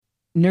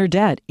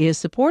Nerdette is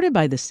supported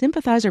by the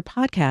Sympathizer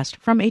podcast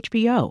from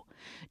HBO.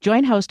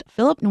 Join host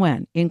Philip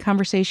Nguyen in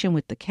conversation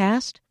with the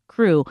cast,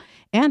 crew,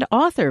 and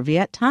author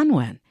Viet Thanh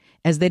Nguyen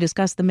as they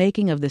discuss the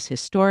making of this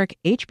historic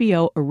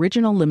HBO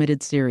original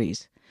limited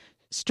series.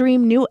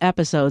 Stream new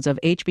episodes of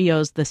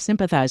HBO's The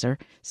Sympathizer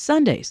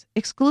Sundays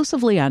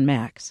exclusively on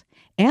Max.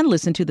 And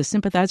listen to the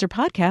Sympathizer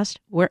podcast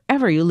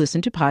wherever you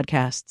listen to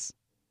podcasts.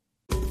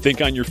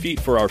 Think on your feet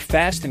for our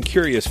Fast and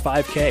Curious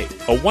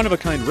 5K, a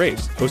one-of-a-kind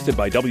race hosted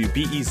by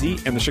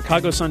WBEZ and the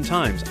Chicago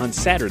Sun-Times on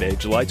Saturday,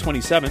 July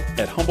 27th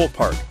at Humboldt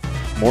Park.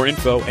 More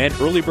info and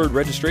early bird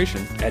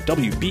registration at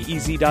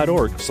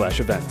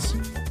wbez.org/events.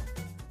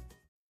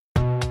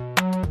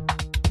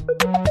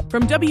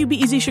 From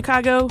WBEZ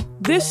Chicago,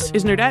 this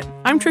is Nerdette.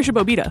 I'm Trisha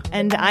Bobita.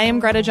 And I am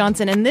Greta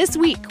Johnson. And this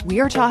week, we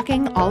are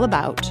talking all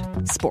about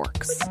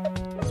sporks.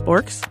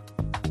 Sporks?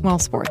 Well,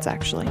 sports,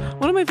 actually.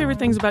 One of my favorite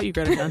things about you,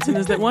 Greta Johnson,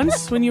 is that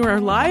once when you were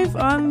live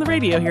on the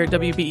radio here at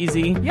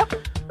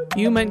WBEZ,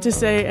 you meant to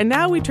say, and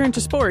now we turn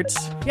to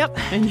sports. Yep.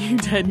 And you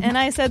did. And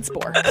I said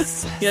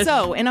sports. Yes.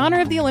 So, in honor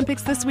of the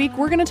Olympics this week,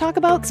 we're going to talk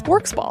about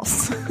sporks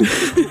balls.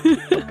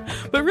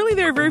 But really,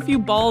 there are very few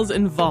balls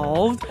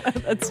involved.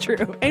 That's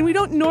true. And we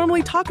don't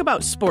normally talk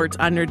about sports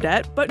on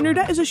Nerdette, but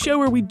Nerdette is a show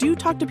where we do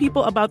talk to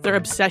people about their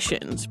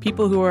obsessions.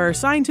 People who are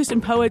scientists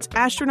and poets,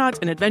 astronauts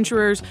and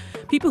adventurers,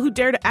 people who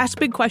dare to ask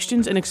big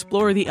questions and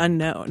explore the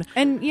unknown.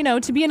 And, you know,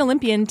 to be an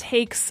Olympian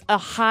takes a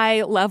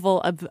high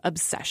level of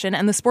obsession.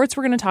 And the sports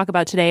we're going to talk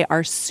about today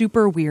are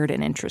super weird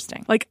and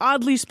interesting. Like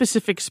oddly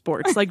specific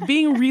sports. Like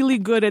being really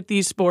good at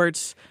these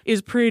sports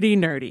is pretty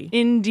nerdy.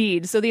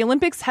 Indeed. So the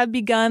Olympics have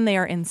begun. They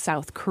are in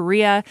South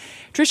Korea.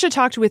 Trisha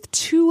talked with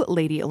two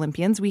lady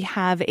Olympians. We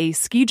have a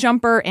ski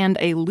jumper and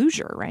a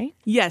luger, right?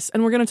 Yes,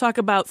 and we're going to talk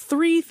about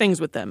three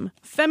things with them.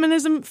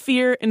 Feminism,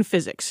 fear, and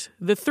physics.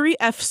 The three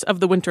Fs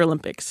of the Winter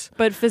Olympics.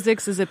 But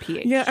physics is a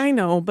PH. Yeah, I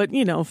know, but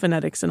you know,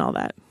 phonetics and all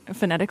that.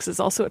 Phonetics is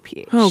also a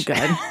PH. Oh,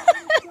 God.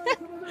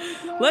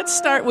 Let's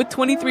start with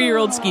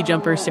 23-year-old ski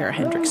jumper Sarah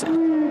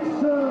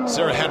Hendrickson.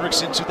 Sarah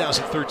Hendrickson,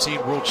 2013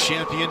 world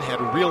champion, had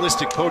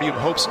realistic podium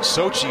hopes in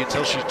Sochi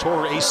until she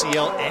tore her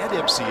ACL and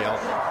MCL.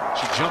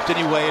 She jumped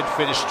anyway and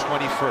finished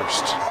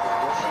 21st.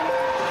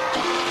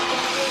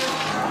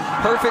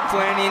 Perfect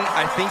landing.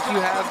 I think you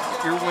have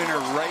your winner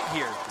right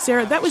here.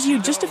 Sarah, that was you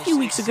just a few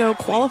weeks ago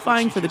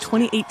qualifying for the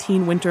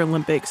 2018 Winter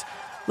Olympics.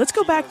 Let's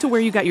go back to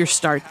where you got your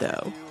start,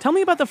 though. Tell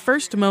me about the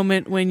first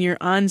moment when you're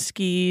on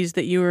skis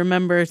that you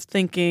remember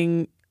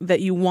thinking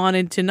that you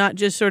wanted to not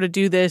just sort of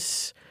do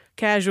this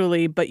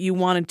casually, but you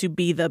wanted to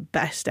be the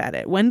best at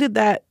it. When did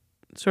that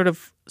sort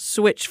of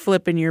switch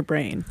flip in your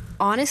brain?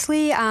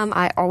 Honestly,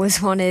 I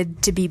always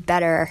wanted to be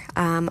better.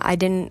 I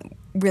didn't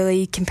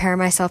really compare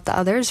myself to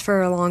others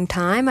for a long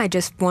time. I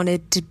just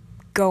wanted to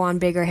go on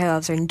bigger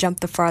hills and jump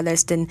the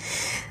farthest and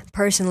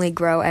personally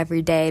grow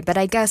every day. But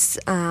I guess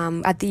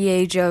at the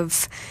age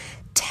of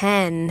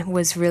 10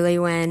 was really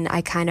when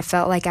I kind of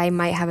felt like I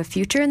might have a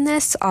future in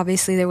this.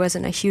 Obviously, there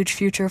wasn't a huge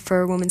future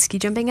for women's ski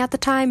jumping at the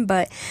time,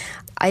 but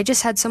I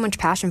just had so much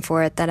passion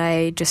for it that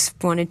I just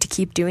wanted to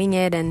keep doing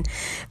it. And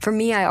for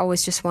me, I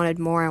always just wanted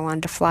more. I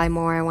wanted to fly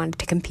more. I wanted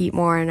to compete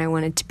more, and I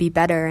wanted to be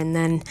better. And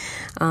then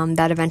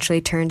that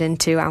eventually turned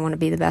into I want to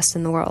be the best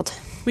in the world.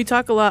 We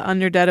talk a lot on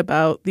Nerdette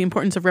about the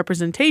importance of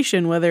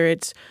representation, whether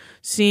it's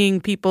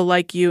seeing people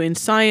like you in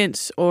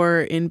science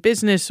or in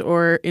business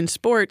or in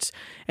sports.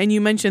 And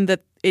you mentioned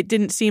that it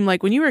didn't seem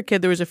like when you were a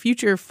kid there was a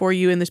future for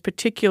you in this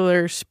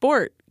particular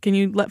sport. Can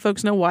you let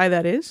folks know why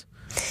that is?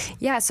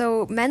 Yeah,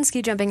 so men's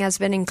ski jumping has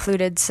been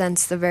included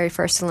since the very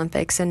first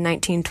Olympics in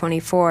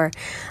 1924,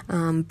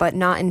 but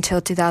not until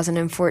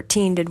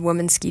 2014 did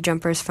women's ski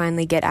jumpers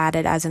finally get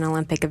added as an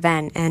Olympic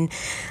event. And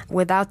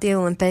without the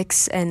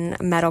Olympics and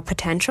medal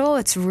potential,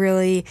 it's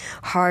really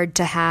hard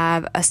to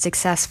have a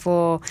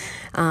successful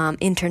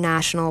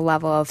international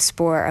level of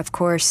sport. Of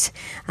course,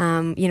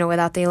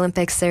 without the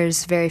Olympics,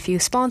 there's very few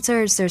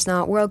sponsors, there's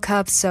not World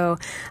Cups, so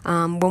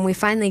when we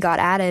finally got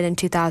added in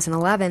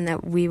 2011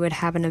 that we would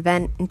have an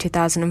event in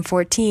 2014,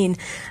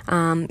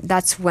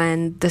 that's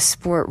when the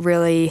sport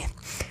really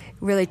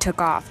took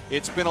off.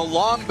 It's been a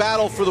long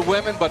battle for the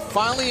women, but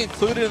finally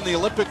included in the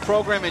Olympic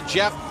program. And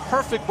Jeff,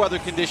 perfect weather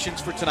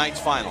conditions for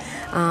tonight's final.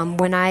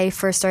 When I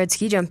first started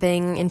ski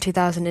jumping in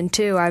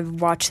 2002, I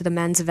watched the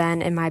men's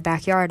event in my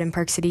backyard in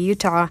Park City,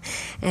 Utah,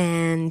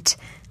 and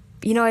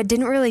it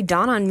didn't really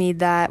dawn on me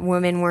that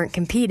women weren't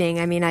competing.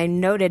 I mean, I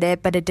noted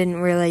it, but it didn't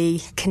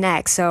really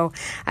connect. So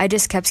I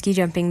just kept ski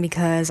jumping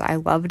because I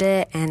loved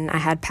it and I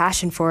had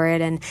passion for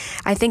it. And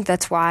I think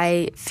that's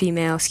why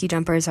female ski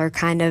jumpers are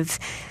kind of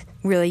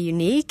really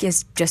unique,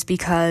 is just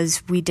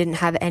because we didn't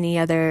have any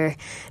other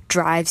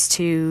drives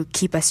to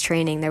keep us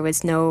training. There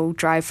was no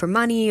drive for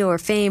money or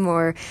fame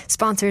or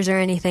sponsors or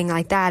anything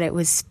like that. It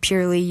was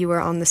purely you were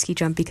on the ski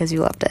jump because you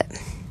loved it.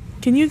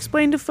 Can you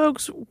explain to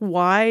folks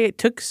why it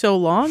took so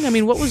long? I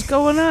mean, what was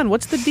going on?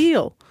 What's the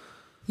deal?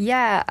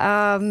 Yeah,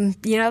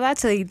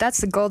 that's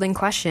the golden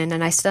question,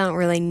 and I still don't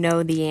really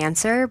know the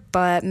answer.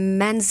 But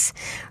men's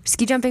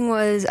ski jumping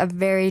was a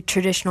very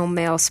traditional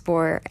male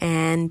sport,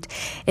 and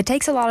it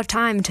takes a lot of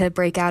time to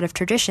break out of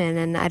tradition.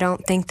 And I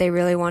don't think they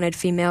really wanted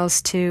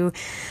females to,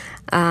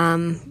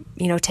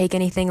 take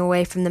anything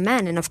away from the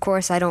men. And of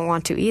course, I don't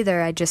want to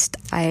either.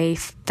 I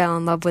fell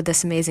in love with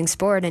this amazing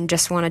sport and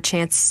just want a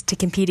chance to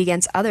compete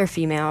against other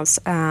females.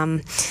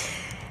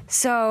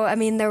 So,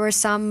 there were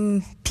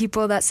some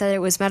people that said it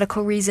was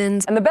medical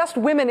reasons. And the best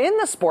women in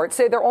the sport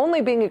say they're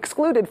only being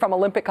excluded from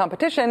Olympic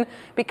competition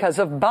because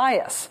of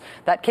bias.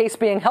 That case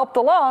being helped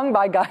along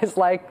by guys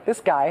like this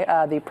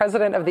guy, the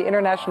president of the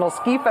International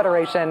Ski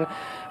Federation,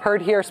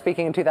 heard here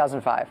speaking in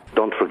 2005.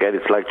 Don't forget,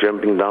 it's like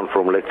jumping down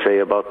from, let's say,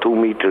 about 2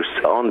 meters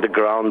on the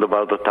ground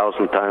about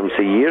 1,000 times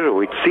a year,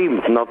 which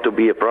seemed not to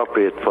be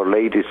appropriate for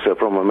ladies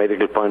from a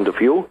medical point of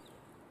view.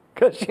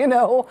 Because,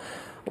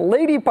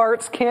 lady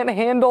parts can't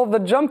handle the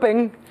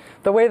jumping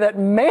the way that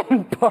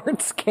man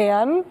parts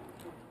can.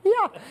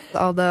 Yeah.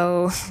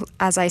 Although,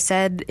 as I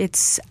said,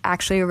 it's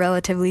actually a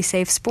relatively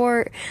safe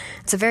sport.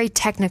 It's a very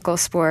technical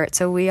sport,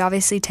 so we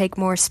obviously take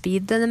more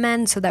speed than the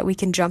men so that we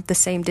can jump the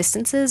same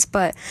distances.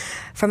 But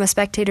from a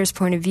spectator's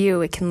point of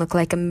view, it can look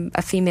like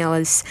a female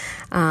is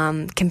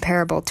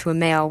comparable to a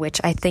male,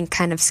 which I think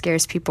kind of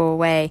scares people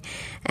away.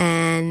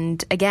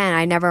 And again,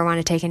 I never want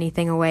to take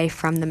anything away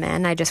from the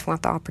men. I just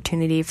want the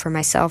opportunity for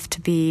myself to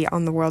be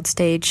on the world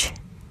stage.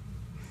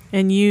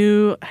 And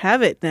you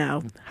have it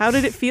now. How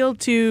did it feel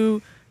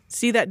to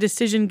see that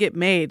decision get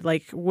made?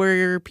 Like,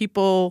 were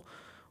people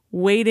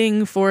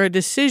waiting for a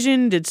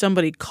decision? Did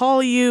somebody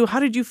call you? How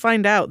did you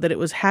find out that it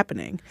was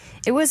happening?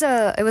 It was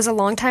a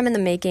long time in the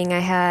making. I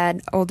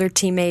had older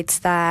teammates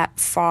that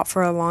fought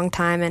for a long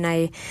time, and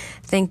I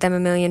thank them a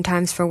million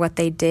times for what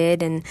they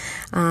did. And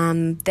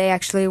they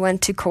actually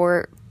went to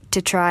court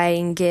to try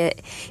and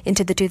get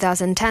into the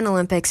 2010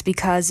 Olympics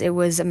because it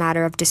was a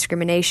matter of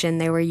discrimination.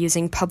 They were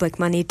using public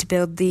money to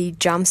build the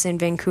jumps in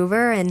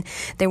Vancouver, and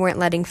they weren't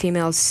letting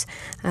females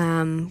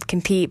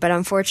compete. But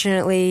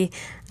unfortunately,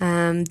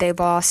 they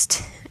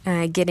lost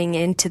getting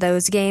into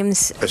those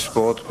games. A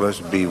sport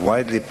must be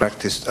widely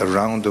practiced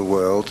around the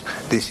world.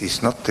 This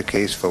is not the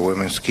case for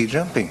women's ski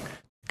jumping.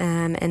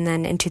 And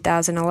then in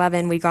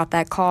 2011, we got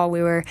that call.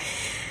 We were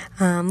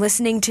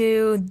listening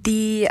to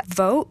the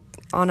vote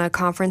on a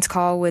conference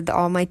call with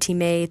all my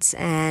teammates,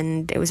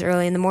 and it was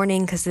early in the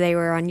morning because they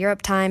were on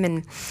Europe time,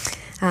 and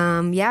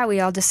we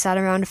all just sat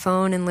around a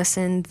phone and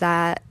listened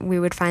that we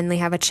would finally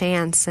have a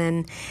chance.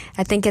 And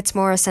I think it's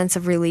more a sense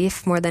of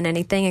relief more than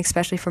anything,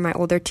 especially for my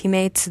older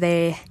teammates.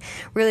 They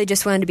really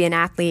just wanted to be an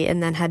athlete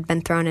and then had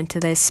been thrown into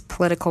this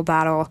political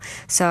battle.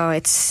 So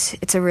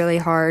it's a really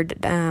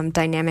hard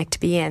dynamic to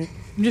be in.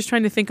 I'm just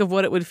trying to think of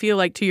what it would feel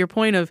like, to your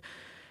point of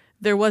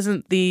there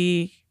wasn't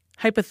the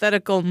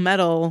hypothetical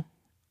medal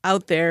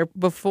out there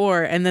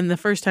before, and then the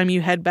first time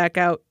you head back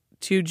out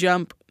to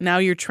jump, now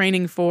you're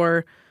training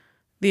for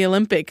the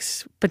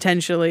Olympics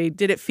potentially.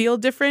 Did it feel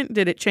different?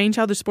 Did it change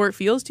how the sport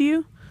feels to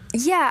you?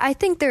 Yeah, I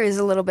think there is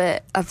a little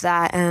bit of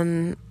that.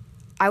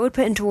 I would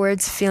put into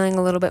words feeling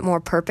a little bit more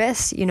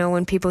purpose.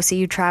 When people see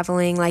you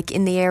traveling like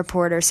in the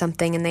airport or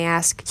something and they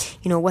ask,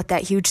 what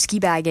that huge ski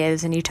bag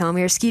is, and you tell them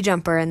you're a ski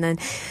jumper, and then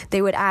they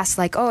would ask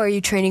like, oh, are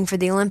you training for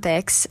the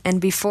Olympics?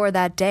 And before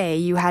that day,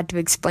 you had to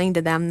explain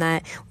to them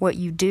that what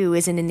you do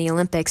isn't in the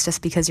Olympics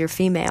just because you're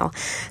female.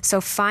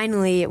 So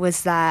finally, it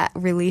was that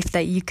relief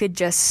that you could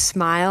just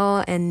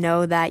smile and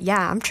know that,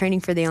 yeah, I'm training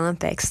for the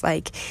Olympics.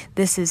 Like,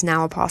 this is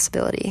now a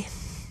possibility.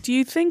 Do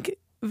you think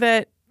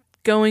that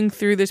going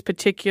through this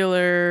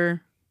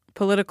particular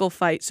political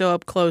fight so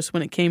up close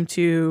when it came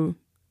to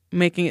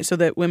making it so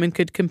that women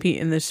could compete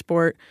in this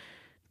sport,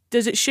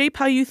 does it shape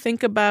how you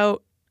think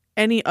about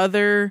any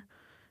other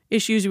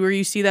issues where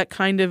you see that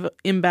kind of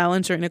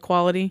imbalance or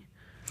inequality?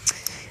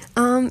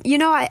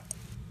 I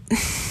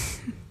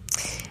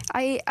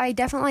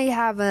definitely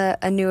have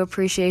a new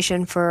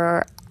appreciation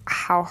for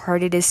how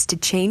hard it is to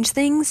change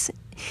things.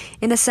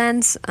 In a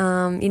sense,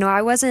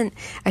 I wasn't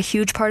a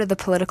huge part of the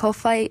political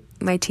fight.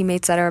 My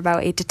teammates that are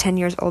about 8 to 10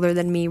 years older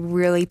than me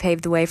really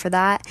paved the way for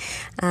that.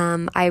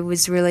 I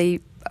was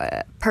really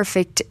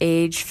perfect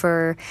age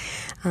for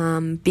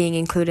being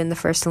included in the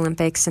first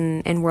Olympics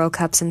and World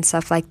Cups and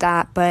stuff like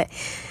that. But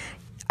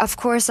of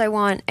course, I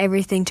want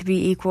everything to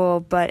be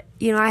equal, but,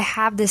 I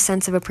have this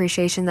sense of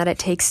appreciation that it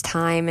takes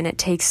time and it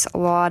takes a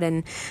lot.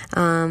 And,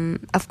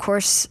 of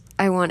course,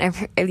 I want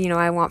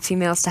I want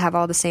females to have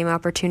all the same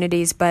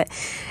opportunities, but,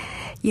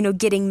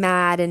 getting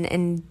mad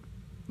and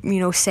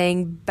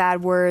saying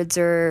bad words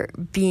or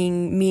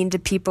being mean to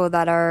people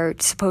that are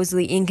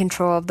supposedly in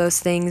control of those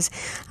things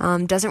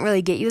doesn't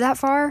really get you that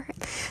far.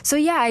 So,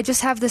 yeah, I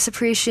just have this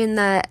appreciation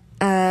that,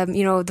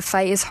 the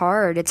fight is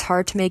hard. It's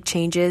hard to make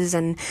changes,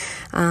 and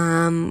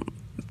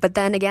but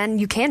then again,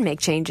 you can make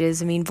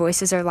changes.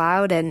 Voices are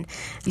loud, and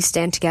you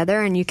stand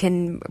together, and you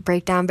can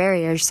break down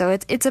barriers. So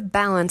it's a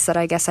balance that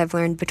I guess I've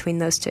learned between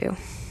those two.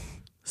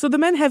 So the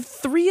men have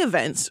 3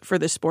 events for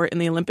this sport in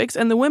the Olympics,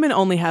 and the women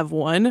only have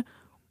 1.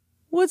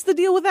 What's the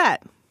deal with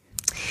that?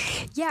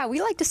 Yeah,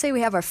 we like to say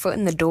we have our foot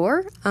in the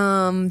door.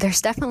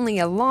 There's definitely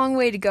a long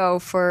way to go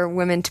for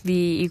women to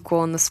be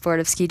equal in the sport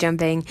of ski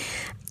jumping.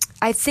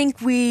 I think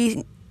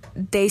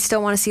they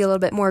still want to see a little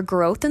bit more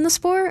growth in the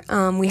sport.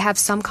 We have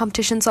some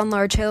competitions on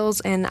large hills,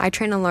 and I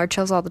train on large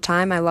hills all the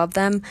time. I love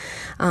them.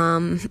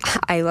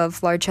 I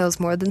love large hills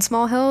more than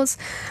small hills.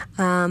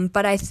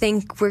 But I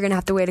think we're going to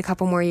have to wait a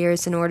couple more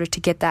years in order to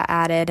get that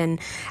added. And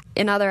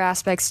in other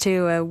aspects,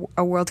 too,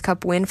 a World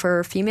Cup win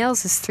for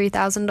females is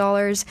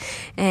 $3,000,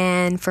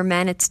 and for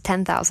men, it's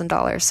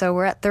 $10,000. So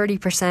we're at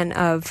 30%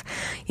 of,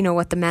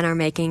 what the men are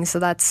making. So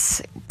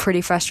that's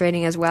pretty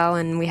frustrating as well,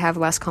 and we have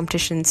less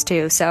competitions,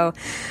 too. So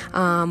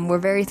we're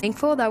very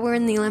thankful that we're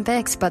in the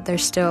Olympics, but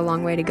there's still a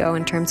long way to go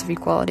in terms of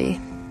equality.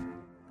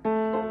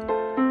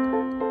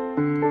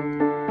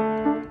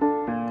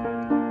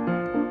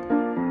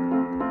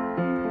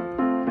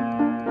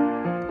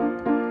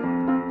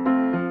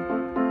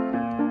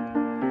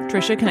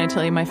 Trisha, can I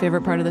tell you my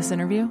favorite part of this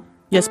interview?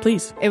 Yes,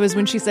 please. It was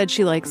when she said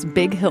she likes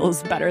big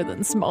hills better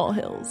than small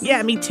hills.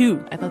 Yeah, me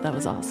too. I thought that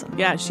was awesome.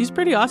 Yeah, she's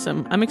pretty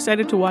awesome. I'm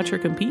excited to watch her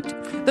compete.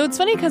 Though it's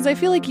funny because I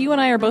feel like you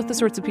and I are both the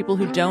sorts of people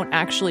who don't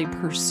actually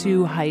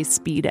pursue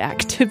high-speed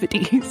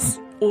activities.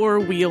 Or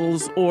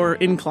wheels or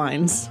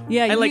inclines.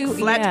 Yeah, I like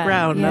flat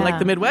ground. Yeah. I like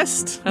the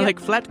Midwest. Yep. I like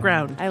flat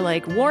ground. I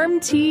like warm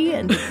tea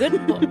and a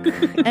good book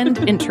and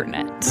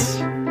internet.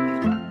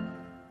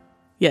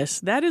 Yes,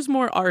 that is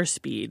more our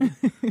speed.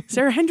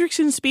 Sarah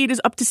Hendrickson's speed is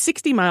up to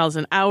 60 miles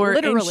an hour.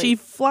 Literally. And she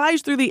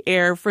flies through the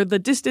air for the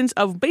distance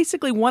of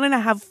basically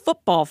 1.5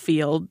 football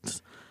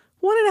fields.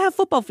 1.5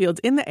 football fields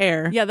in the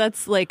air. Yeah,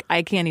 that's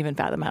I can't even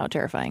fathom how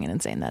terrifying and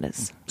insane that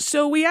is.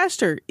 So we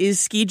asked her,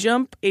 is ski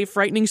jump a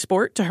frightening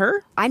sport to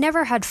her? I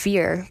never had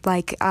fear.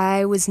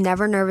 I was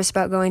never nervous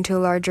about going to a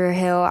larger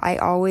hill. I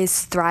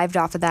always thrived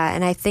off of that.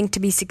 And I think to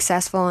be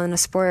successful in a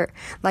sport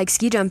like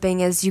ski jumping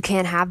is you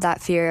can't have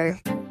that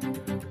fear.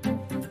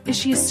 Is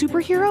she a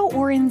superhero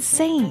or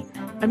insane?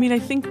 I mean, I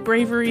think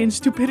bravery and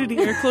stupidity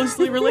are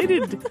closely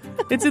related.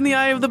 It's in the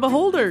eye of the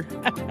beholder.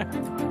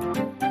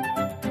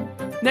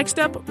 Next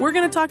up, we're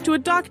going to talk to a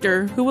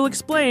doctor who will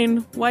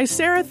explain why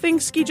Sarah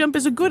thinks ski jump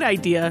is a good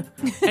idea,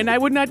 and I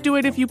would not do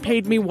it if you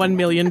paid me $1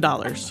 million.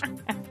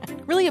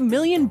 Really, $1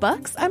 million?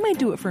 I might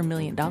do it for $1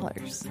 million.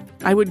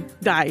 I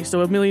would die,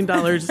 so $1 million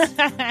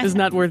is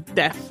not worth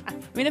death. I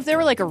mean, if there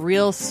were a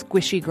real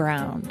squishy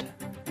ground,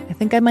 I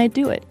think I might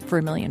do it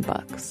for $1 million.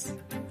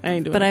 I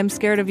ain't doing it. But I'm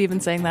scared of even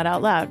saying that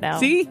out loud now.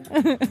 See?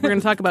 We're going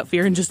to talk about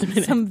fear in just a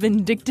minute. Some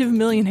vindictive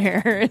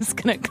millionaire is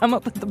going to come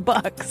up with the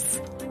bucks.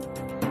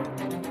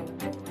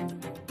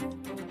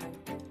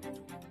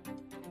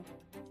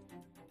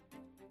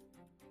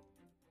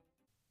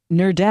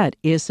 Nerdette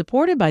is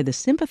supported by the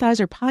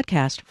Sympathizer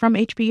podcast from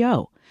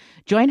HBO.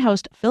 Join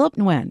host Philip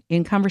Nguyen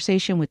in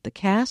conversation with the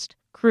cast,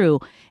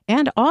 crew,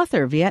 and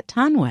author Viet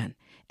Thanh Nguyen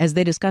as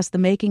they discuss the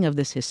making of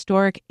this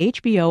historic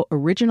HBO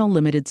original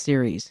limited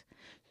series.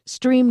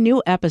 Stream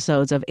new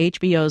episodes of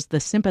HBO's The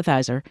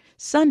Sympathizer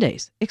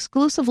Sundays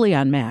exclusively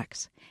on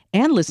Max,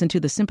 and listen to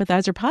the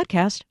Sympathizer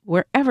podcast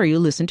wherever you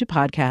listen to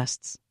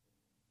podcasts.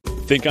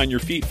 Think on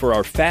your feet for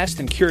our Fast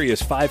and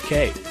Curious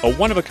 5K, a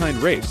one-of-a-kind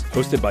race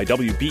hosted by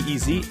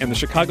WBEZ and the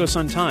Chicago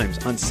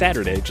Sun-Times on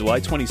Saturday, July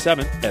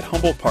 27th at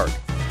Humboldt Park.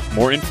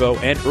 More info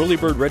and early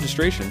bird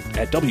registration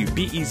at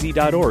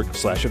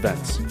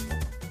wbez.org/events.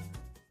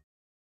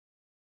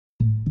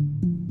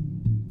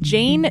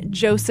 Jane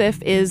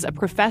Joseph is a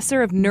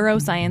professor of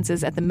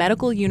neurosciences at the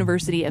Medical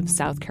University of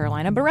South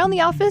Carolina, but around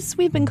the office,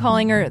 we've been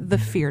calling her the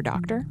Fear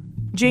Doctor.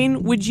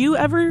 Jane, would you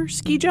ever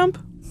ski jump?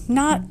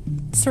 Not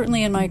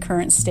certainly in my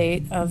current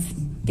state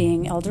of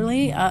being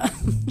elderly.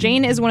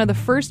 Jane is one of the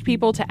first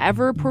people to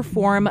ever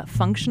perform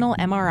functional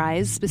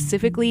MRIs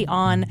specifically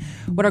on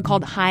what are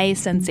called high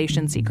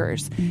sensation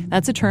seekers.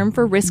 That's a term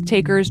for risk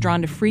takers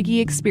drawn to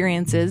freaky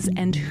experiences.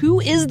 And who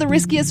is the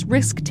riskiest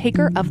risk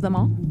taker of them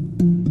all?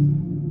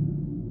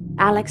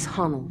 Alex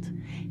Honnold.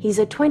 He's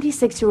a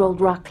 26-year-old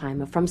rock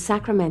climber from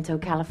Sacramento,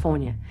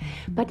 California.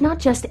 But not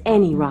just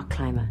any rock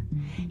climber.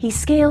 He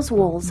scales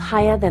walls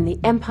higher than the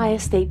Empire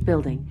State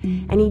Building,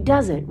 and he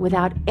does it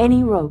without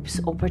any ropes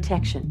or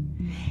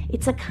protection.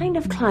 It's a kind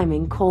of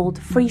climbing called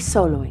free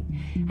soloing,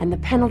 and the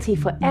penalty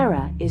for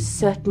error is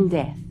certain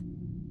death.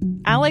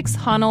 Alex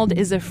Honnold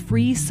is a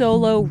free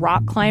solo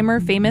rock climber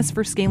famous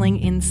for scaling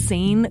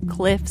insane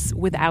cliffs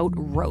without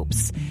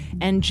ropes.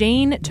 And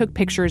Jane took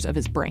pictures of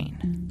his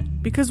brain.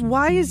 Because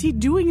why is he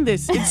doing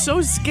this? It's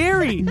so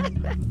scary.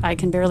 I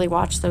can barely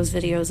watch those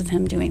videos of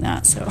him doing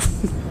that, so...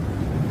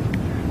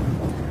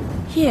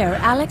 Here,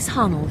 Alex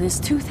Honnold is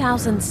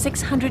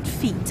 2,600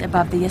 feet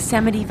above the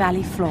Yosemite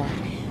Valley floor,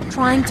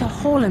 trying to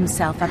haul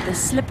himself up the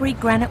slippery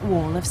granite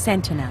wall of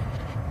Sentinel.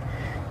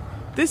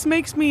 This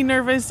makes me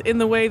nervous in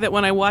the way that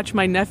when I watch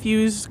my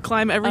nephews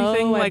climb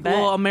everything like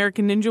little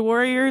American Ninja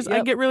Warriors,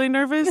 I get really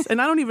nervous,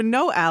 and I don't even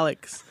know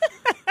Alex.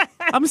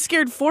 I'm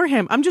scared for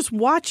him. I'm just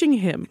watching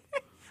him.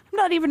 I'm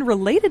not even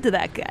related to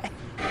that guy.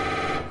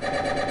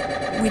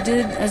 We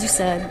did, as you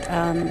said,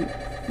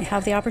 We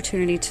have the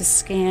opportunity to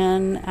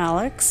scan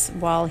Alex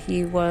while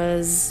he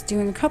was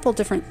doing a couple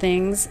different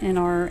things in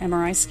our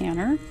MRI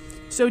scanner.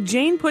 So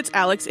Jane puts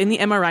Alex in the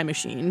MRI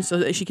machine so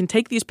that she can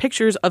take these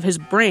pictures of his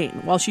brain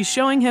while she's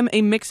showing him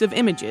a mix of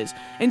images.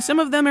 And some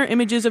of them are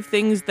images of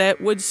things that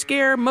would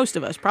scare most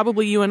of us,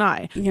 probably you and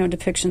I. You know,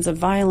 depictions of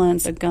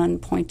violence, a gun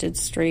pointed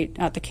straight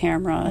at the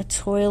camera, a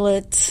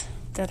toilet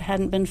that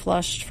hadn't been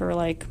flushed for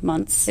like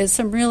months. It's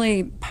some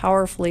really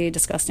powerfully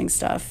disgusting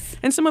stuff.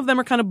 And some of them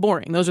are kind of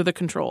boring. Those are the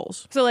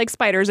controls. So like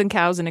spiders and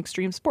cows in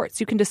extreme sports.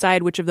 You can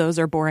decide which of those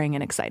are boring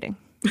and exciting.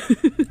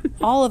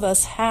 All of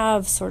us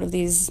have sort of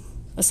these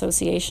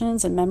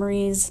associations and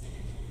memories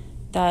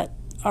that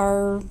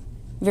are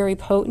very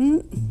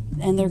potent,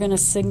 and they're going to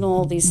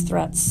signal these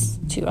threats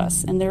to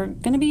us, and they're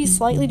going to be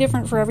slightly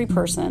different for every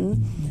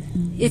person.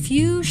 If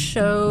you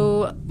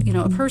show,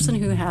 a person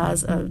who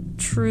has a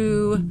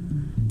true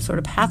sort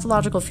of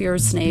pathological fear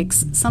of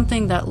snakes,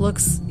 something that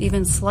looks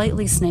even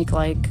slightly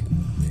snake-like,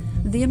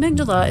 the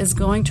amygdala is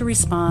going to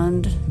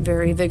respond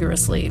very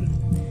vigorously.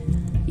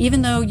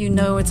 Even though you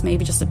know it's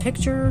maybe just a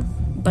picture,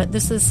 but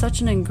this is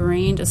such an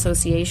ingrained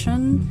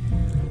association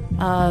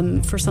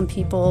for some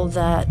people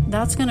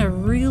that's going to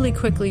really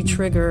quickly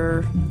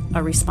trigger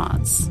a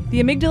response.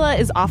 The amygdala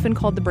is often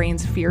called the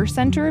brain's fear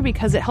center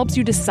because it helps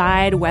you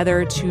decide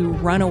whether to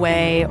run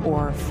away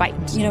or fight.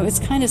 It's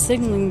kind of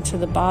signaling to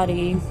the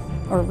body,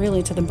 or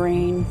really to the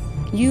brain,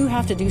 you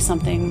have to do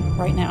something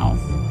right now.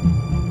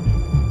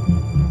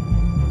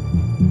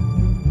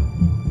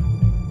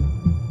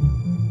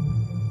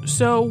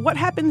 So what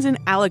happens in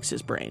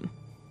Alex's brain?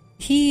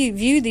 He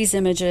viewed these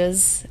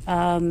images,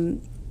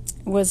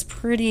 was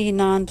pretty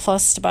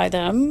nonplussed by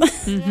them,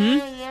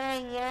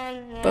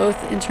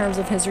 both in terms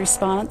of his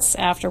response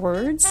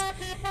afterwards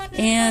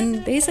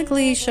and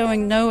basically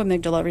showing no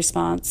amygdala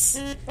response.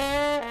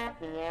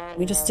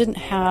 We just didn't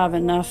have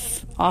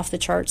enough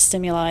off-the-chart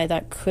stimuli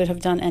that could have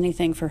done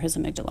anything for his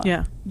amygdala.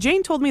 Yeah.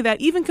 Jane told me that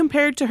even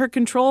compared to her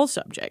control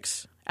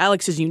subjects,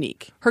 Alex is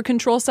unique. Her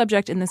control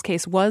subject in this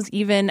case was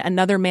even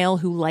another male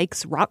who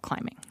likes rock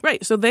climbing.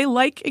 Right. So they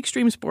like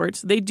extreme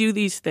sports. They do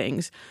these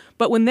things.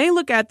 But when they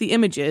look at the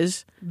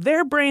images,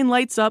 their brain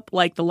lights up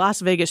like the Las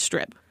Vegas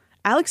Strip.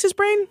 Alex's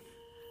brain?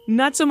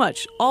 Not so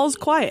much. All's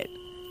quiet.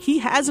 He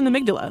has an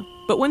amygdala.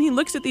 But when he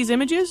looks at these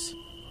images,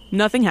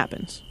 nothing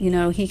happens.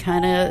 He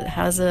kind of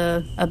has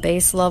a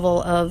base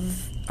level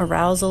of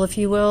arousal, if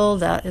you will,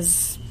 that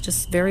is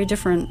just very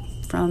different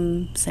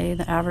from, say,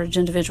 the average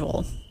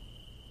individual.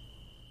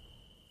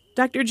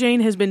 Dr.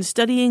 Jane has been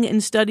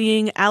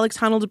studying Alex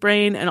Honnold's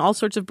brain and all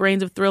sorts of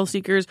brains of thrill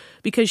seekers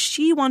because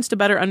she wants to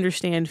better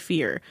understand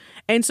fear.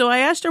 And so I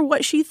asked her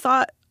what she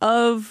thought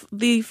of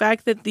the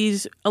fact that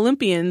these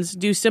Olympians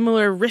do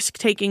similar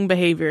risk-taking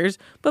behaviors,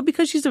 but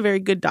because she's a very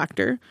good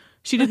doctor,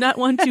 she did not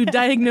want to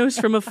diagnose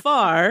from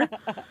afar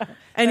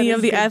any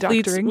of the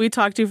athletes we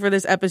talked to for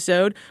this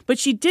episode, but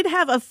she did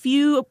have a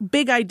few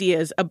big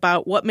ideas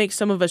about what makes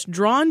some of us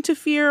drawn to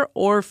fear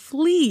or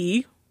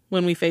flee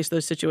when we face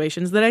those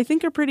situations that I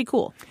think are pretty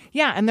cool.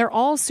 Yeah, and they're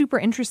all super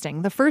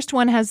interesting. The first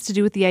one has to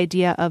do with the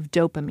idea of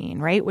dopamine,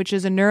 right? Which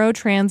is a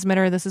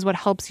neurotransmitter. This is what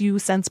helps you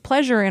sense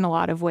pleasure in a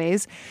lot of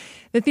ways.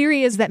 The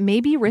theory is that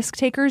maybe risk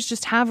takers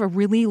just have a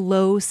really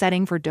low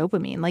setting for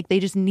dopamine. Like they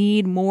just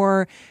need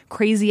more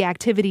crazy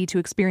activity to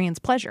experience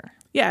pleasure.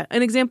 Yeah,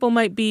 an example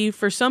might be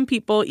for some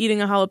people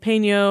eating a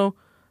jalapeno,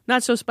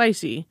 not so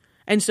spicy.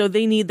 And so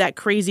they need that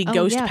crazy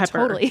ghost pepper.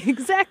 Totally.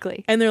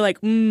 Exactly. And they're like,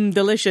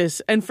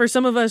 delicious. And for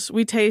some of us,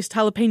 we taste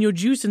jalapeno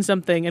juice in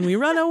something and we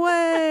run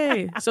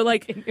away. So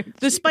like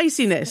the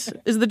spiciness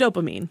is the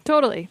dopamine.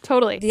 Totally.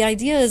 The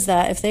idea is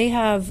that if they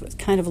have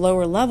kind of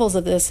lower levels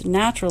of this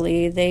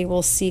naturally, they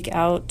will seek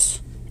out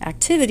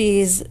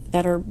activities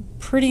that are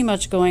pretty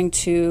much going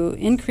to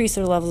increase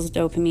their levels of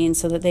dopamine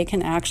so that they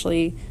can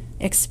actually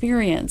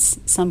experience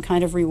some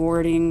kind of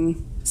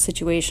rewarding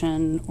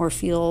situation or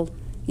feel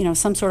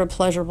some sort of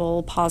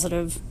pleasurable,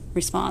 positive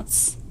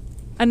response.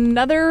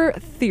 Another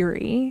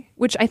theory,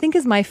 which I think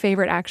is my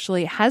favorite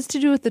actually, has to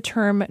do with the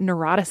term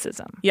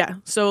neuroticism. Yeah.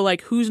 So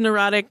like who's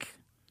neurotic?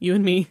 You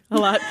and me a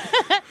lot.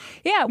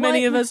 Yeah.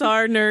 Many of us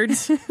are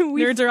nerds.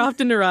 Nerds are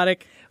often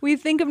neurotic. We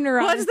think of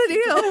neuroticism. What's the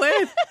deal?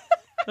 Wait.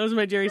 That was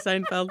my Jerry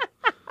Seinfeld.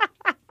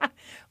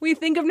 We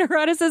think of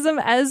neuroticism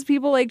as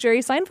people like Jerry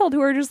Seinfeld who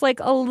are just like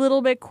a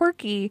little bit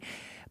quirky.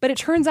 But it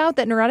turns out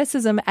that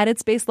neuroticism at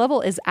its base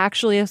level is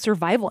actually a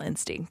survival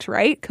instinct,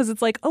 right? Because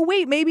it's like, oh,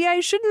 wait, maybe I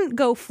shouldn't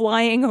go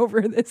flying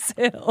over this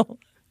hill.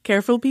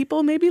 Careful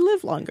people maybe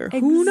live longer.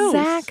 Who knows?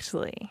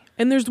 Exactly.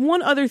 And there's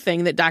one other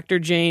thing that Dr.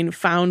 Jane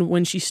found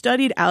when she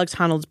studied Alex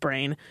Honnold's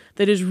brain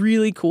that is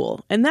really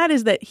cool. And that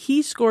is that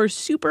he scores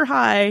super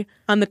high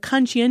on the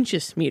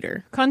conscientious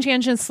meter.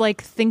 Conscientious,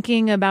 like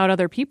thinking about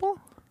other people?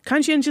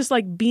 Conscientious,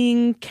 like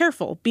being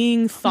careful,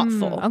 being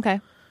thoughtful.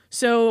 Okay.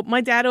 So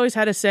my dad always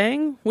had a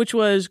saying, which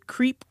was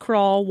creep,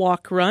 crawl,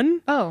 walk, run.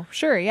 Oh,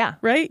 sure, yeah.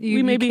 Right?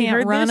 You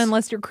can't run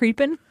unless you're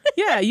creeping.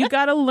 Yeah, you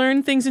got to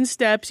learn things in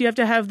steps. You have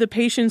to have the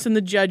patience and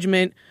the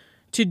judgment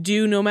to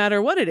do no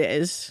matter what it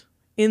is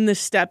in the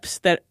steps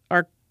that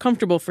are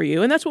comfortable for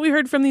you. And that's what we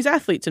heard from these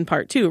athletes in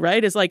part too,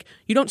 right? Is like,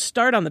 you don't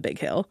start on the big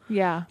hill.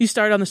 Yeah. You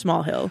start on the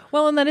small hill.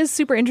 Well, and that is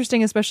super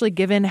interesting, especially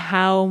given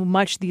how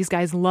much these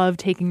guys love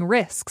taking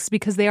risks,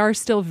 because they are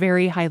still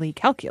very highly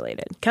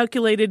calculated.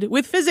 Calculated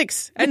with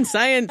physics and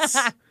science.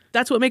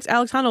 That's what makes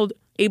Alex Honnold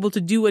able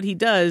to do what he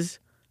does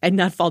and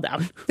not fall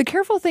down. The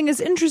careful thing is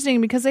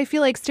interesting because I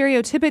feel like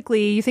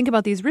stereotypically, you think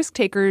about these risk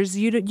takers,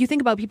 you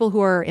think about people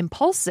who are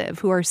impulsive,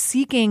 who are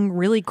seeking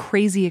really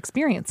crazy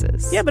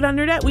experiences. Yeah, but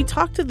Nerdette, we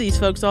talk to these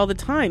folks all the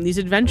time, these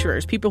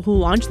adventurers, people who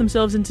launch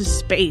themselves into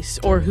space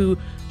or who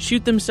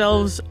shoot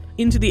themselves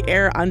into the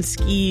air on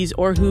skis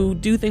or who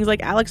do things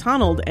like Alex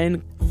Honnold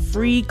and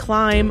free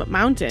climb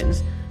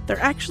mountains.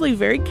 They're actually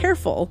very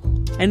careful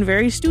and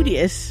very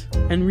studious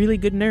and really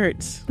good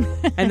nerds.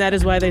 And that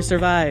is why they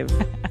survive.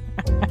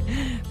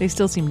 They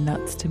still seem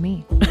nuts to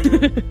me.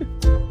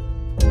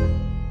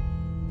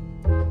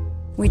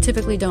 We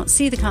typically don't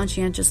see the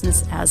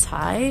conscientiousness as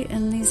high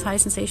in these high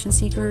sensation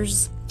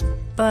seekers,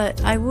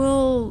 but I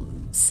will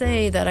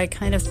say that I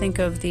kind of think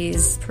of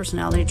these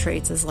personality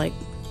traits as like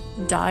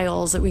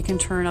dials that we can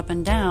turn up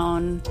and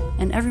down,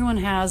 and everyone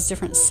has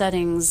different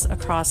settings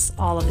across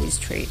all of these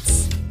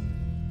traits.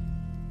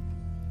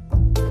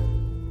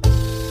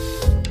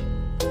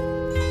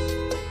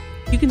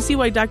 You can see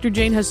why Dr.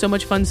 Jane has so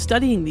much fun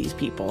studying these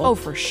people. Oh,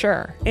 for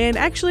sure. And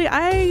actually,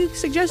 I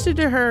suggested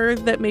to her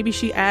that maybe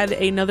she add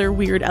another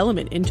weird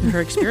element into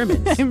her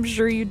experiments. I'm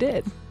sure you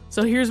did.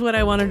 So here's what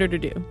I wanted her to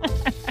do.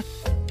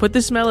 Put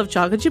the smell of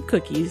chocolate chip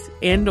cookies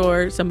and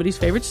or somebody's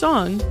favorite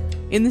song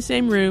in the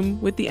same room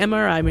with the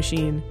MRI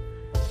machine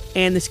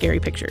and the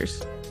scary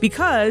pictures.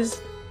 Because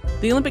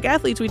the Olympic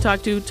athletes we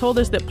talked to told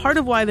us that part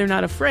of why they're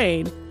not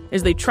afraid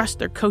is they trust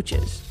their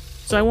coaches.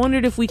 So I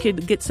wondered if we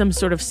could get some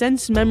sort of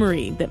sense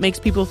memory that makes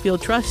people feel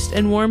trust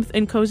and warmth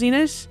and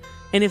coziness,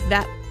 and if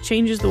that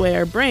changes the way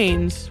our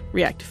brains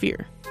react to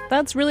fear.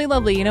 That's really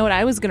lovely. You know what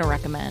I was going to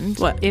recommend?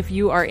 What? If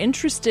you are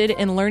interested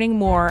in learning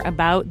more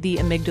about the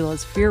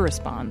amygdala's fear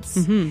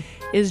response,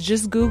 is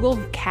just Google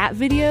cat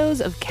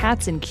videos of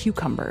cats and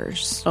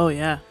cucumbers. Oh,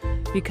 yeah.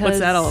 Because, what's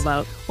that all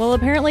about? Well,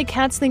 apparently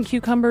cats think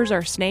cucumbers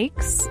are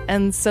snakes,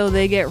 and so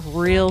they get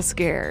real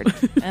scared.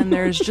 And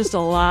there's just a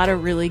lot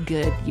of really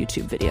good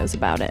YouTube videos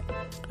about it.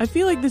 I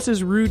feel like this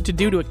is rude to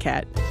do to a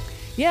cat.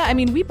 Yeah, I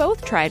mean, we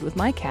both tried with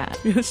my cat.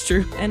 That's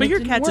true. And but your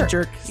cat's work. A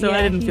jerk, so yeah,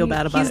 I didn't feel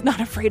bad about it. He's not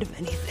afraid of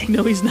anything.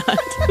 No, he's not.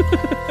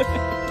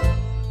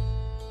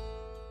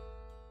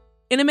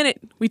 In a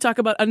minute, we talk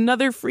about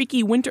another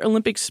freaky Winter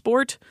Olympic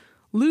sport,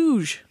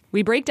 luge.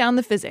 We break down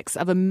the physics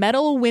of a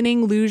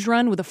medal-winning luge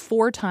run with a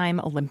 4-time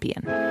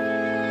Olympian.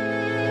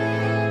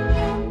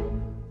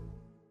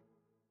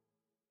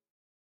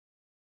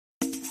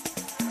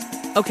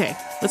 Okay,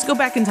 let's go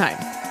back in time.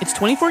 It's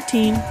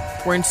 2014.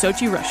 We're in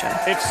Sochi, Russia.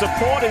 If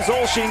support is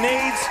all she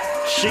needs,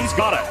 she's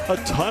got it.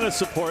 A ton of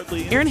support.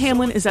 Erin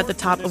Hamlin is at the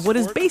top of what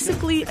is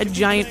basically a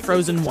giant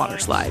frozen water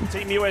slide.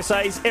 Team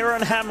USA's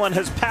Erin Hamlin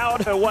has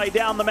powered her way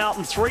down the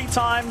mountain 3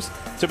 times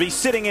to be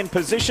sitting in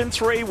position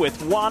 3 with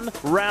 1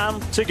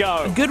 round to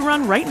go. A good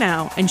run right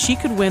now, and she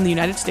could win the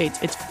United States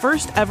its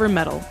first ever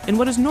medal in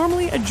what is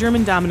normally a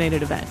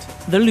German-dominated event,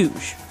 the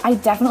luge. I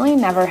definitely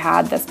never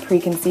had this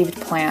preconceived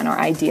plan or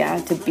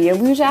idea to be a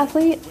luge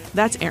athlete.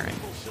 That's Erin.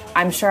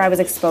 I'm sure I was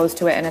exposed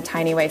to it in a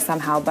tiny way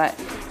somehow, but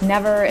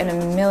never in a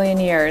million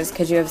years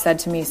could you have said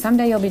to me,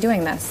 someday you'll be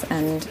doing this,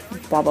 and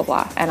blah, blah,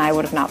 blah, and I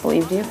would have not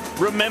believed you.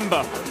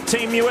 Remember,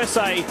 Team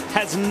USA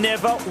has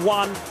never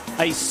won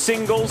a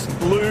singles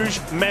luge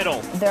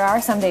medal. There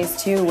are some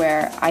days, too,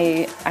 where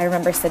I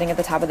remember sitting at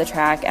the top of the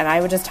track, and I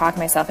would just talk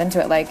myself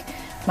into it, like,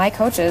 my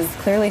coaches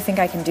clearly think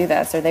I can do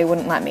this, or they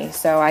wouldn't let me,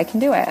 so I can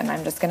do it, and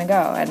I'm just going to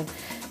go, and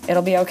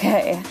it'll be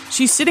okay.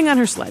 She's sitting on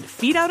her sled,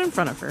 feet out in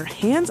front of her,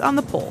 hands on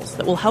the poles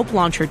that will help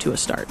launch her to a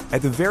start.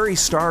 At the very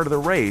start of the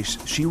race,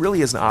 she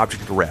really is an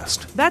object of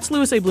rest. That's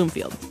Louis A.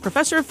 Bloomfield,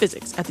 professor of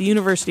physics at the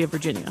University of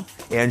Virginia.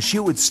 And she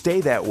would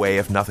stay that way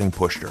if nothing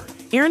pushed her.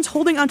 Erin's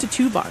holding onto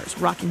 2 bars,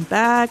 rocking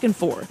back and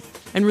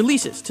forth, and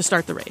releases to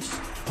start the race.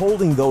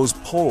 Holding those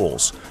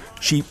poles,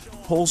 she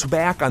pulls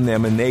back on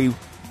them and they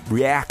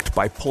react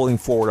by pulling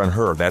forward on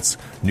her. That's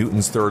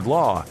Newton's third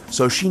law.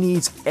 So she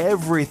needs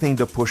everything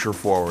to push her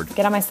forward.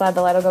 Get on my sled,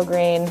 the light will go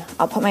green.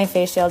 I'll put my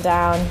face shield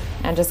down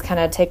and just kind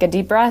of take a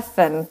deep breath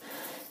and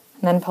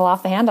then pull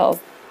off the handles.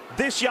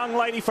 This young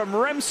lady from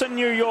Remsen,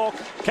 New York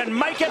can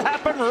make it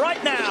happen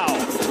right now.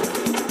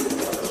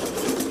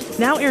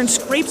 Now Erin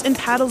scrapes and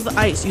paddles the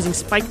ice using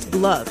spiked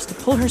gloves to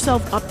pull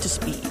herself up to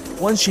speed.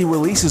 Once she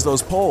releases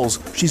those poles,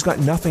 she's got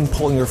nothing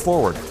pulling her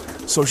forward.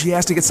 So she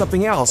has to get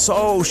something else.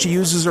 So she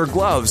uses her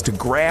gloves to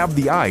grab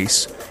the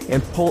ice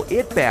and pull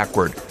it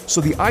backward.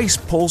 So the ice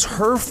pulls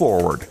her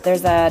forward.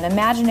 There's an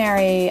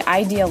imaginary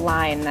ideal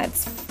line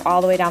that's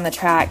all the way down the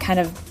track, kind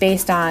of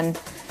based on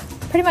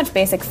pretty much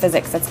basic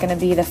physics. That's going to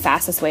be the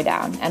fastest way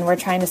down. And we're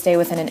trying to stay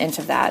within an inch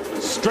of that.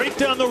 Straight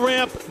down the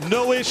ramp,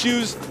 no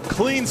issues,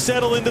 clean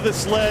settle into the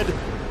sled.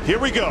 Here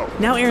we go.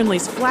 Now Erin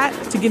lays flat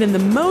to get in the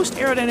most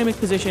aerodynamic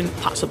position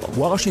possible.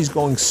 While she's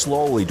going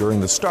slowly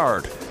during the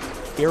start,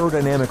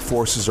 aerodynamic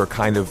forces are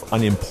kind of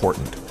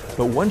unimportant.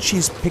 But once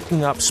she's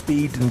picking up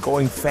speed and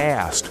going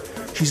fast,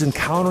 she's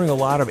encountering a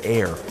lot of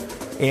air.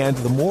 And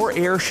the more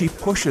air she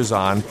pushes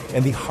on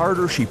and the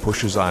harder she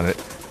pushes on it,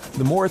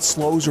 the more it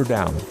slows her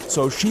down.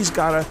 So she's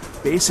got to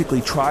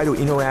basically try to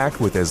interact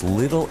with as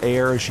little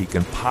air as she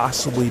can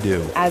possibly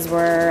do. As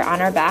we're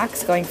on our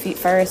backs, going feet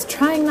first,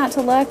 trying not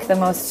to look, the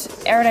most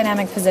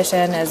aerodynamic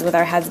position is with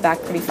our heads back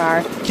pretty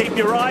far. Keep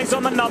your eyes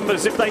on the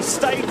numbers. If they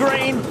stay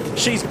green,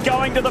 she's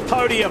going to the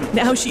podium.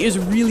 Now she is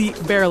really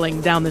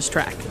barreling down this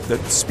track. The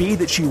speed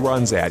that she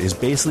runs at is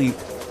basically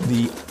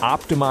the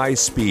optimized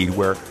speed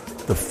where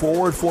the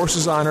forward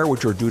forces on her,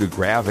 which are due to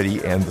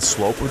gravity and the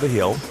slope of the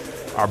hill,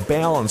 are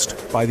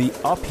balanced by the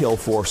uphill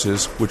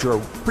forces, which are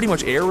pretty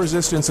much air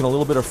resistance and a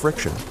little bit of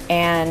friction.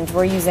 And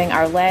we're using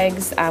our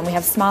legs. We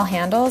have small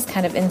handles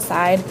kind of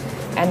inside,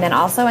 and then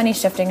also any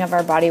shifting of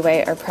our body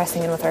weight or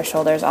pressing in with our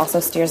shoulders also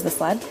steers the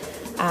sled.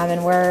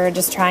 And we're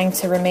just trying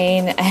to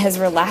remain as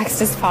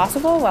relaxed as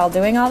possible while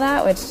doing all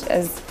that, which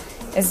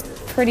is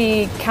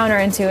pretty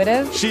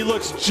counterintuitive. She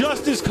looks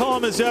just as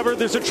calm as ever.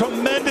 There's a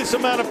tremendous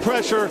amount of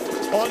pressure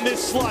on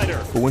this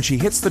slider. But when she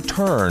hits the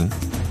turn,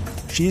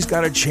 she's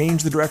got to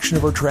change the direction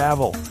of her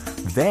travel.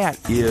 That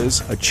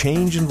is a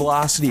change in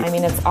velocity. I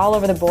mean, it's all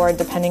over the board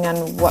depending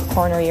on what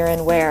corner you're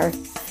in where,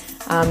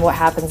 what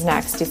happens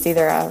next. It's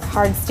either a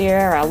hard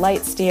steer or a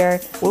light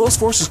steer. Well, those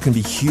forces can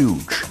be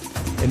huge,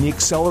 and the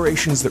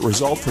accelerations that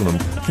result from them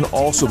can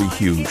also be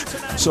huge.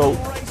 So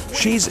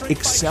she's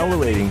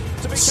accelerating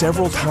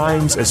several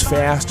times as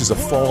fast as a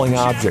falling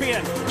object.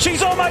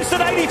 She's almost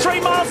at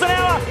 83 miles an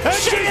hour.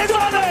 She is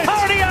on the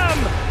podium.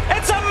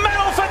 It's a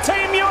medal for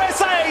Team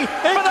USA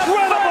for the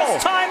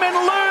first time in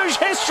luge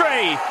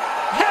history.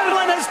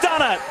 Hamlin has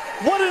done it.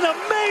 What an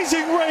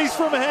amazing race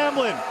from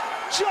Hamlin.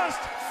 Just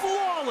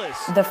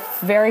flawless. The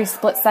very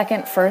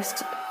split-second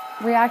first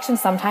reaction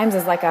sometimes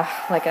is like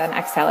an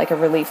exhale, like a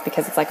relief,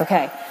 because it's like,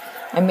 okay,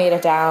 I made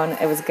it down.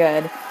 It was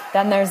good.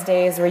 Then there's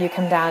days where you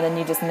come down and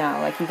you just know,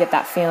 like you get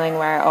that feeling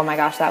where, oh my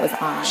gosh, that was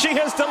on. She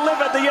has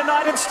delivered the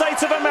United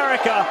States of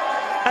America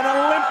an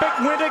Olympic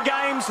Winter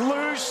Games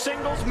luge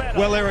singles medal.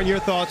 Well, Erin, your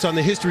thoughts on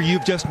the history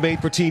you've just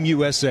made for Team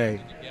USA?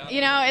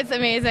 You know, it's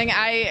amazing.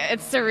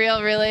 It's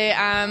surreal, really.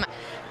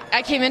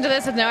 I came into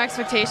this with no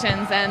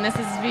expectations, and this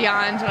is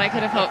beyond what I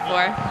could have hoped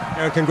for.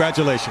 Erin,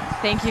 congratulations.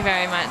 Thank you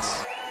very much.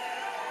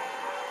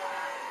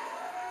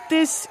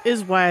 This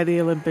is why the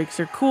Olympics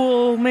are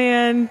cool,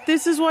 man.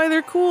 This is why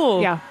they're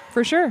cool. Yeah,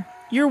 for sure.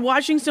 You're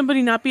watching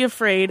somebody not be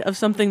afraid of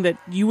something that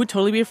you would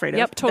totally be afraid of.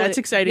 Yep, totally. That's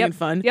exciting and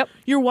fun. Yep.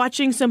 You're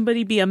watching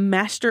somebody be a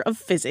master of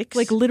physics.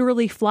 Like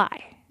literally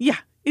fly. Yeah,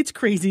 it's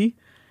crazy.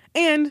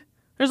 And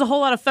there's a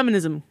whole lot of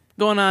feminism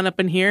going on up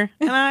in here,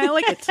 and I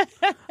like it.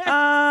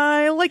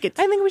 I like it.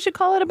 I think we should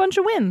call it a bunch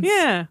of wins.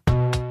 Yeah.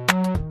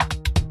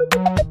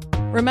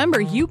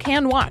 Remember, you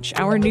can watch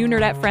our new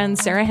Nerdette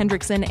friends Sarah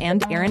Hendrickson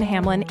and Erin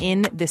Hamlin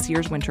in this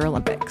year's Winter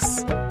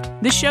Olympics.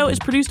 This show is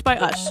produced by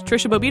us,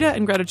 Trisha Bobita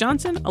and Greta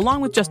Johnson,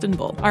 along with Justin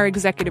Bull. Our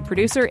executive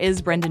producer is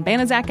Brendan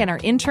Banaszak, and our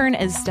intern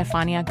is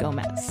Stefania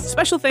Gomez.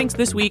 Special thanks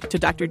this week to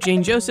Dr.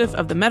 Jane Joseph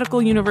of the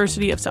Medical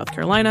University of South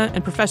Carolina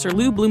and Professor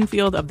Lou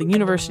Bloomfield of the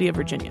University of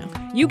Virginia.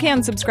 You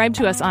can subscribe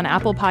to us on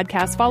Apple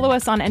Podcasts, follow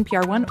us on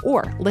NPR One,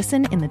 or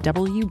listen in the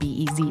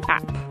WBEZ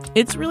app.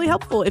 It's really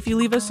helpful if you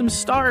leave us some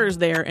stars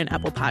there in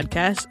Apple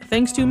Podcasts.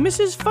 Thanks to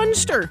Mrs.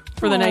 Funster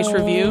for the nice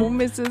review.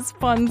 Mrs.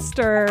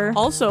 Funster.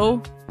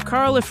 Also,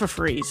 Carla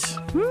Fries.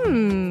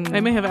 I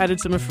may have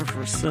added some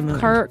Fries in the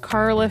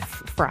Carla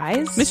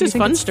Fries. Mrs.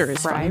 Funster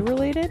is fry fun.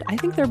 related. I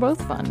think they're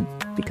both fun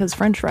because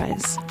French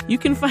fries. You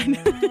can find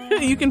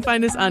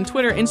us on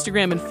Twitter,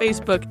 Instagram, and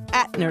Facebook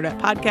at Nerdette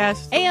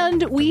Podcast.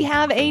 And we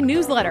have a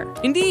newsletter.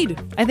 Indeed.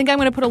 I think I'm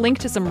going to put a link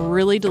to some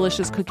really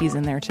delicious cookies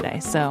in there today.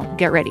 So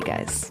get ready,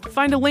 guys.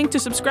 Find a link to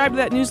subscribe to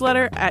that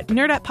newsletter at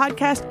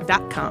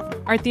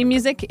nerdettepodcast.com. Our theme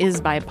music is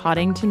by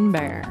Poddington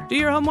Bear. Do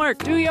your homework.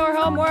 Do your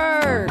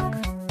homework.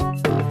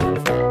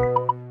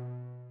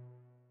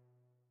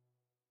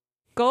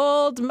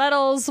 Gold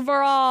medals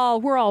for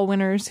all. We're all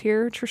winners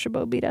here, Trisha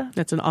Bobita.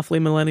 That's an awfully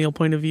millennial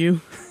point of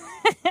view.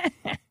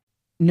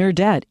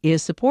 Nerdette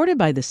is supported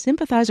by the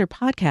Sympathizer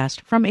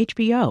podcast from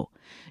HBO.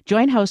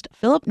 Join host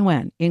Philip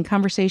Nguyen in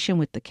conversation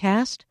with the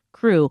cast,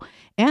 crew,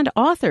 and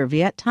author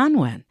Viet Thanh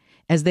Nguyen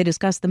as they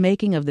discuss the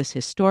making of this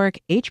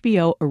historic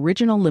HBO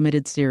original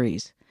limited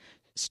series.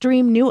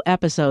 Stream new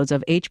episodes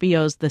of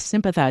HBO's The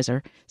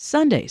Sympathizer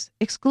Sundays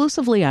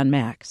exclusively on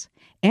Max.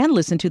 And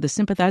listen to the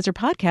Sympathizer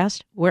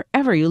podcast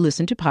wherever you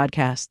listen to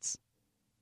podcasts.